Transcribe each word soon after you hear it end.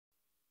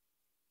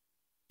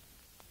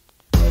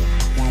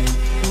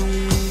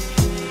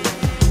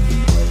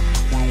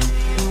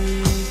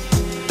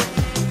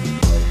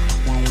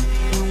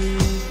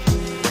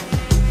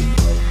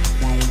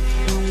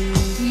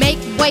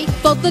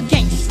the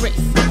gangstress.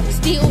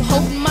 Still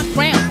holding my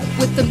ground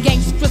with them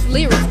gangstress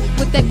lyrics,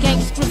 with that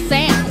gangstress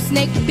sound.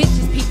 Snake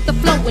bitches peep the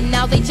flow and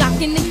now they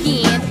jocking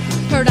again.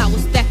 Heard I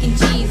was stacking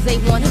G's, they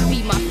wanna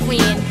be my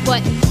friend,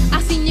 but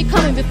I seen you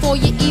coming before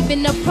you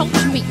even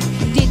approached me.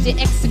 Did your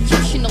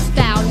executional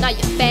style, now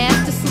you're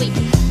fast asleep.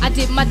 I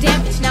did my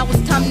damage, now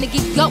it's time to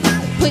get go.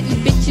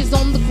 Putting bitches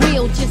on the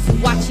grill, just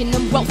watching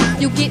them roast.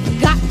 You get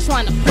got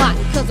trying to plot,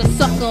 cause I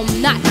suck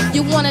 'em not.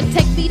 You wanna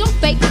take me, don't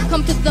fake,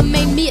 come to the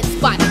main mid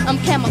spot. I'm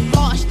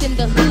camouflaged in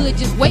the hood,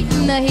 just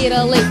waiting to hit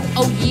a lick.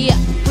 Oh yeah,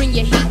 bring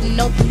your heat and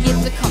don't forget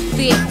to come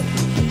fit.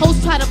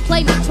 Hoes try to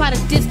play me, try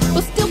to diss,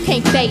 but still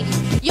can't fade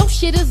me. Your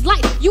shit is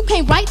light, you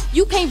can't write,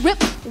 you can't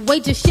rip.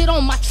 Wait your shit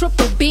on my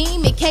triple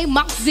beam, it came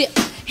out zip.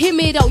 Hear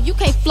me though, you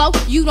can't flow,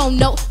 you don't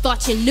know,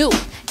 thought you knew.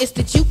 It's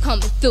the you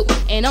coming through,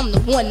 and I'm the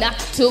one, not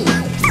the two.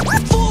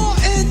 4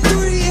 and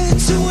 3 and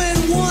 2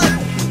 and 1.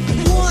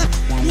 1,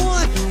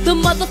 1. The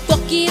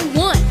motherfucking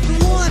one.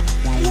 1,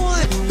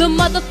 1. The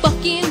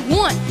motherfucking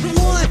one.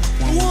 1,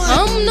 1.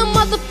 I'm the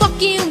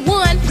motherfucking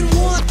one.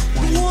 1,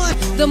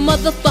 1. The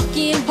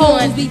motherfucking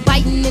one. Be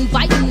biting and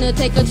biting to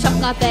take a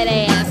chunk out that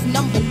ass.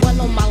 Number 1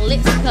 on my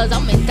list, cause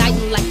I'm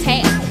indicting like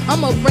Taz.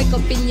 I'ma break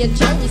up in your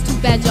Jones, too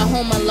bad you're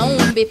home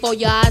alone. Before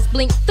your eyes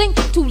blink, think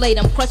too late,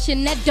 I'm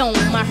crushing that dome.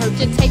 I heard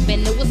your tape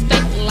and it was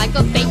fake like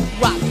a fake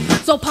rock.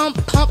 So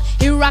pump, pump,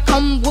 here I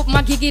come with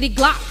my giggity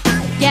glock.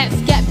 Gas,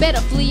 scat,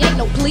 better flee, ain't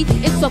no plea,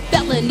 it's a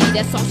felony.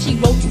 That's all she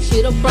wrote, you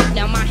should've broke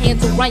down my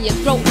hands around your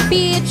throat.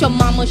 Bitch, your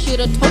mama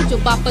should've told you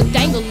about for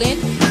dangling.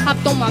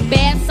 Hopped on my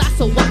bad side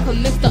so I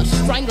commenced a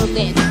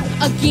strangling.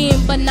 Again,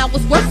 but now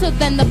it's worse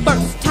than the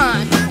first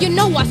time. You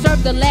know I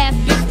served the last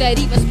bitch that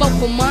even spoke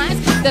for mine.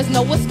 There's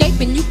no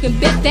escaping, you can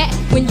bet that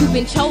when you've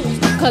been chose.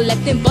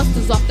 Collecting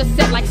busters off the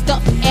set like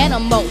stuffed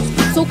animals.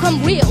 So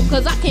come real,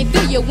 cause I can't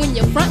feel you when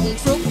you're frontin'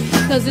 true.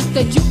 Cause it's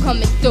the you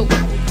coming through,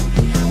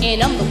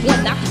 and I'm the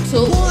one, not the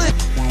two. 1,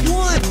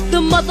 1.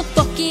 The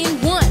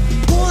motherfucking one.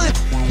 1,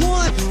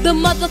 1. The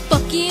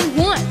motherfucking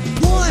one.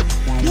 1,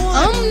 1.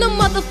 I'm the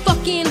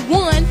motherfucking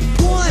one.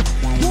 1,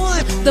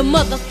 1. The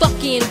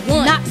motherfucking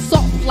one. Not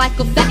soft like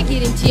a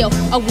faggot in jail.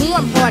 A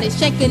warm-hearted,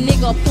 shank a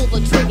nigga, pull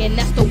the trigger, and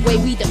that's the way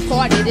we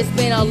departed. It's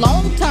been a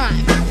long time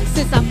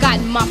since I've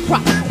gotten my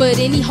prop, but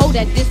any hoe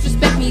that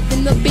disrespect me,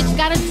 then the bitch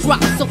gotta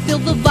drop. So feel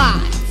the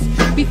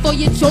vibes before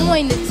you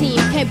join the team.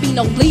 Can't be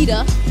no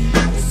leader,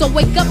 so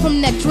wake up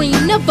from that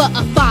dream, never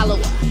a follower.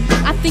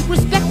 I think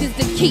respect is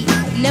the key.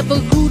 Never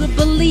grew to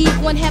believe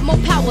one had more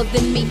power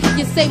than me.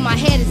 You say my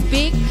head is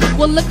big,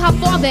 well look how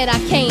far that I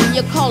came.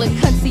 You call it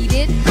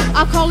conceited,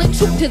 I call it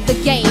true to the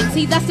game.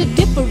 See, that's the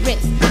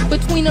difference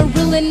between a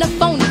real and a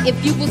phony.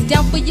 If you was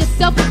down for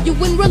yourself, you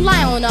wouldn't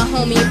rely on a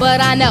homie. But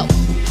I know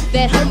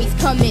that homies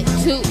come in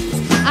twos.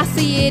 I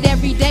see it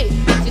every day,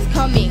 bitches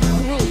come in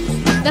crews.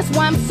 That's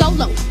why I'm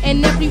solo,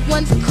 and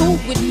everyone's cool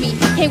with me.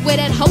 Can't wear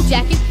that hoe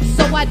jacket,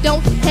 so I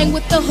don't hang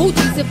with the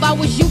hoochies. If I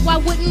was you, I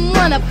wouldn't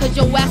run up, cause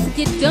your ass would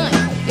get done.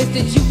 It's the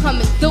you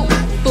coming through,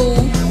 fool,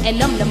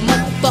 and I'm the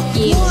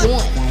motherfucking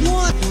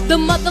one. The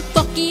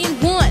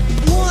motherfucking one.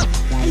 1,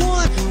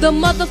 1. The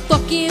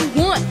motherfucking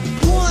one.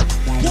 1,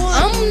 1.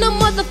 I'm the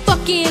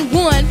motherfucking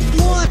one.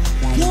 1,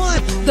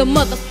 1. The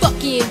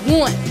motherfucking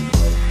one.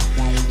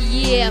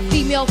 Yeah,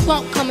 female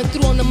funk coming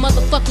through on the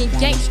motherfucking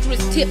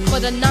gangster's tip for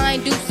the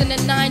 9 deuce and the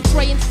 9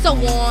 tray and so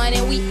on,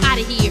 and we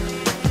outta here.